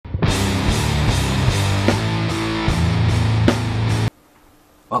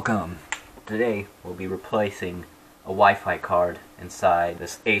Welcome! Today we'll be replacing a Wi-Fi card inside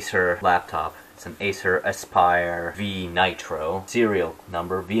this Acer laptop. It's an Acer Aspire V Nitro, serial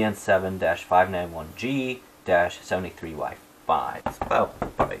number VN7-591G-73Y5. It's about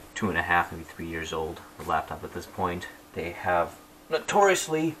probably 2.5, maybe 3 years old, the laptop at this point. They have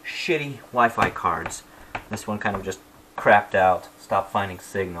notoriously shitty Wi-Fi cards. This one kind of just crapped out, stopped finding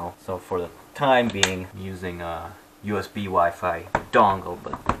signal, so for the time being I'm using a USB Wi-Fi dongle,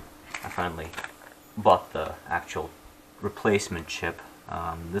 but I finally bought the actual replacement chip.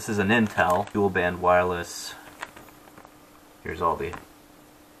 This is an Intel dual band wireless. Here's all the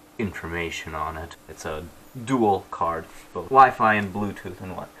information on it. It's a dual card, both Wi-Fi and Bluetooth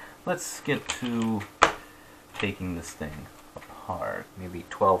and what. Let's get to taking this thing apart. Maybe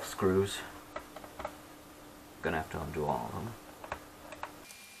 12 screws. Gonna have to undo all of them.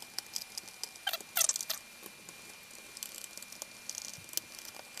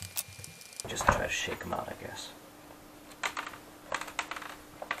 Just try to shake them out, I guess.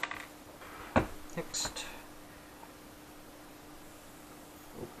 Next,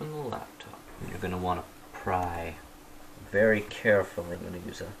 open the laptop. You're going to want to pry very carefully. I'm going to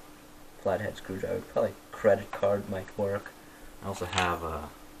use a flathead screwdriver. Probably credit card might work. I also have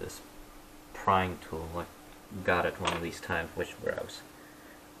this prying tool. I got it one of these times, where I was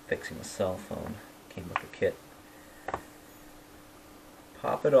fixing a cell phone. Came with a kit.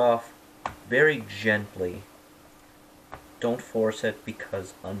 Pop it off very gently. Don't force it,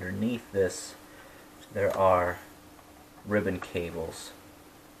 because underneath this there are ribbon cables,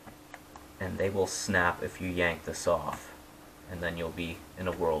 and they will snap if you yank this off, and then you'll be in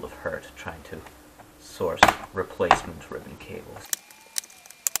a world of hurt trying to source replacement ribbon cables.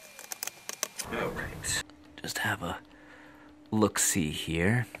 Alright, just have a look-see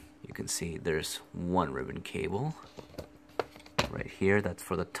here. You can see there's one ribbon cable right here, that's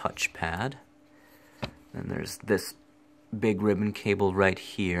for the touchpad. Then there's this big ribbon cable right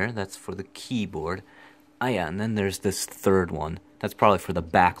here, that's for the keyboard. Ah yeah, and then there's this third one, that's probably for the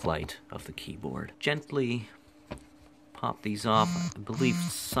backlight of the keyboard. Gently pop these off. I believe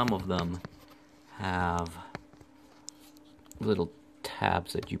some of them have little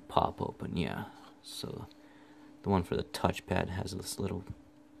tabs that you pop open, yeah. So the one for the touchpad has this little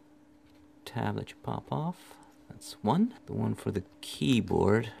tab that you pop off. That's one. The one for the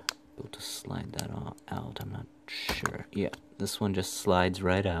keyboard, able to slide that out, I'm not sure. Yeah, this one just slides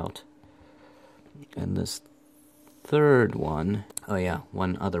right out. And this third one, oh yeah,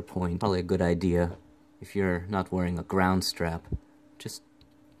 one other point, probably a good idea if you're not wearing a ground strap, just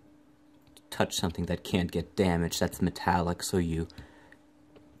touch something that can't get damaged, that's metallic, so you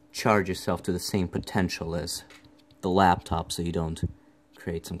charge yourself to the same potential as the laptop, so you don't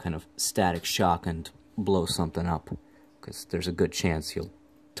create some kind of static shock and blow something up, because there's a good chance you'll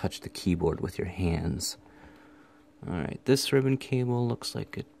touch the keyboard with your hands. Alright, this ribbon cable looks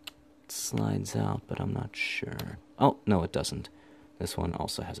like it slides out, but I'm not sure. Oh, no it doesn't. This one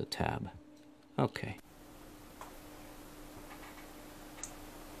also has a tab. Okay.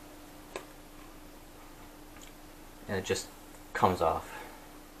 And it just comes off,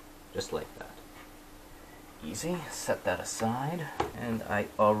 just like that. Easy, set that aside, and I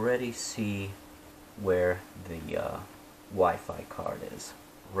already see where the Wi-Fi card is,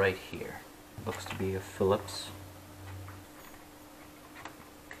 right here. Looks to be a Philips.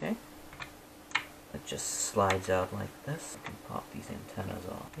 Okay. It just slides out like this. You can pop these antennas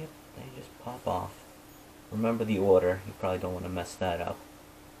off. Yep, they just pop off. Remember the order, you probably don't want to mess that up.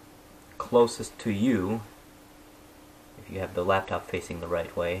 Closest to you, if you have the laptop facing the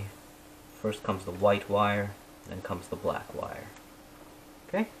right way, first comes the white wire, then comes the black wire.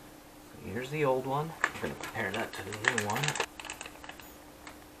 Okay? Here's the old one. I'm going to compare that to the new one.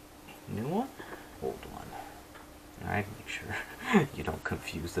 New one? Old one. Alright, make sure you don't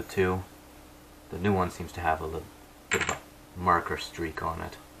confuse the two. The new one seems to have a little bit of a marker streak on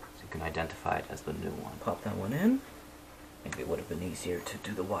it, so you can identify it as the new one. Pop that one in. Maybe it would have been easier to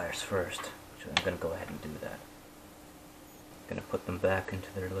do the wires first, so I'm going to go ahead and do that. I'm going to put them back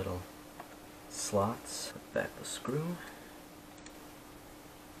into their little slots. Put back the screw.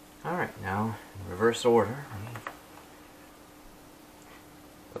 Alright, now, in reverse order,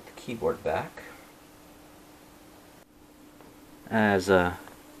 put the keyboard back. As an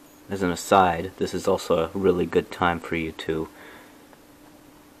aside, this is also a really good time for you to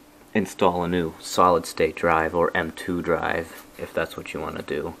install a new solid-state drive or M2 drive, if that's what you want to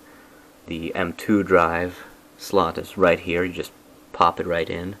do. The M2 drive slot is right here, you just pop it right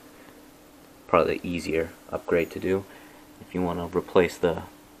in. Probably the easier upgrade to do. If you want to replace the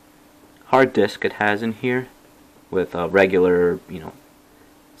hard disk it has in here with a regular,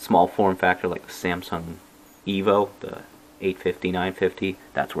 small form factor like the Samsung Evo, the 850, 950,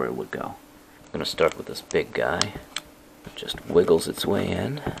 that's where it would go. I'm going to start with this big guy. It just wiggles its way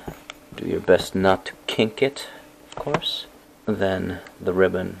in. Do your best not to kink it, of course. Then the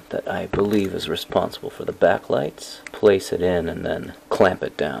ribbon that I believe is responsible for the backlights, place it in and then clamp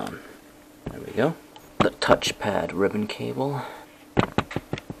it down. There we go. The touchpad ribbon cable.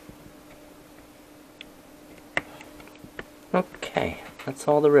 Okay, that's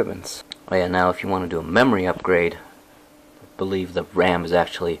all the ribbons. Oh yeah, now if you want to do a memory upgrade, I believe the RAM is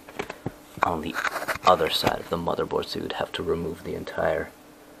actually on the other side of the motherboard, so you'd have to remove the entire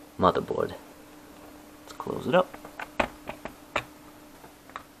motherboard. Let's close it up.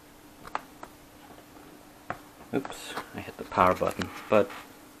 Oops, I hit the power button, but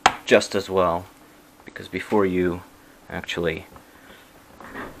just as well, because before you actually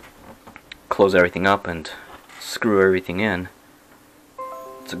close everything up and screw everything in,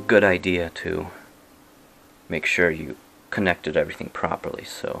 it's a good idea to make sure you connected everything properly.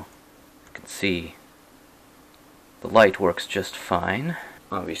 So you can see the light works just fine.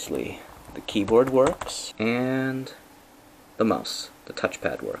 Obviously the keyboard works, and the mouse, the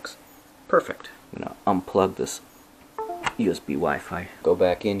touchpad works. Perfect. I'm going to unplug this USB Wi-Fi. Go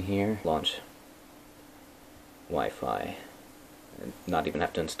back in here, launch Wi-Fi, and not even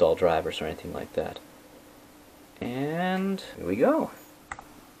have to install drivers or anything like that. And here we go.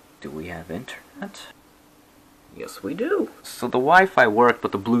 Do we have internet? Yes, we do. So the Wi-Fi worked,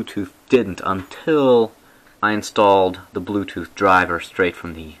 but the Bluetooth didn't until I installed the Bluetooth driver straight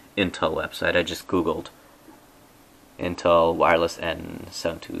from the Intel website. I just Googled Intel Wireless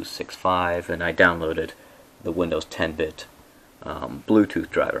N7265 and I downloaded the Windows 10-bit Bluetooth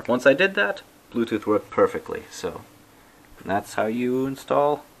driver. Once I did that, Bluetooth worked perfectly. So that's how you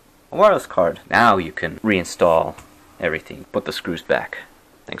install a wireless card. Now you can reinstall everything. Put the screws back.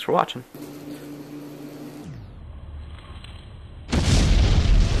 Thanks for watching.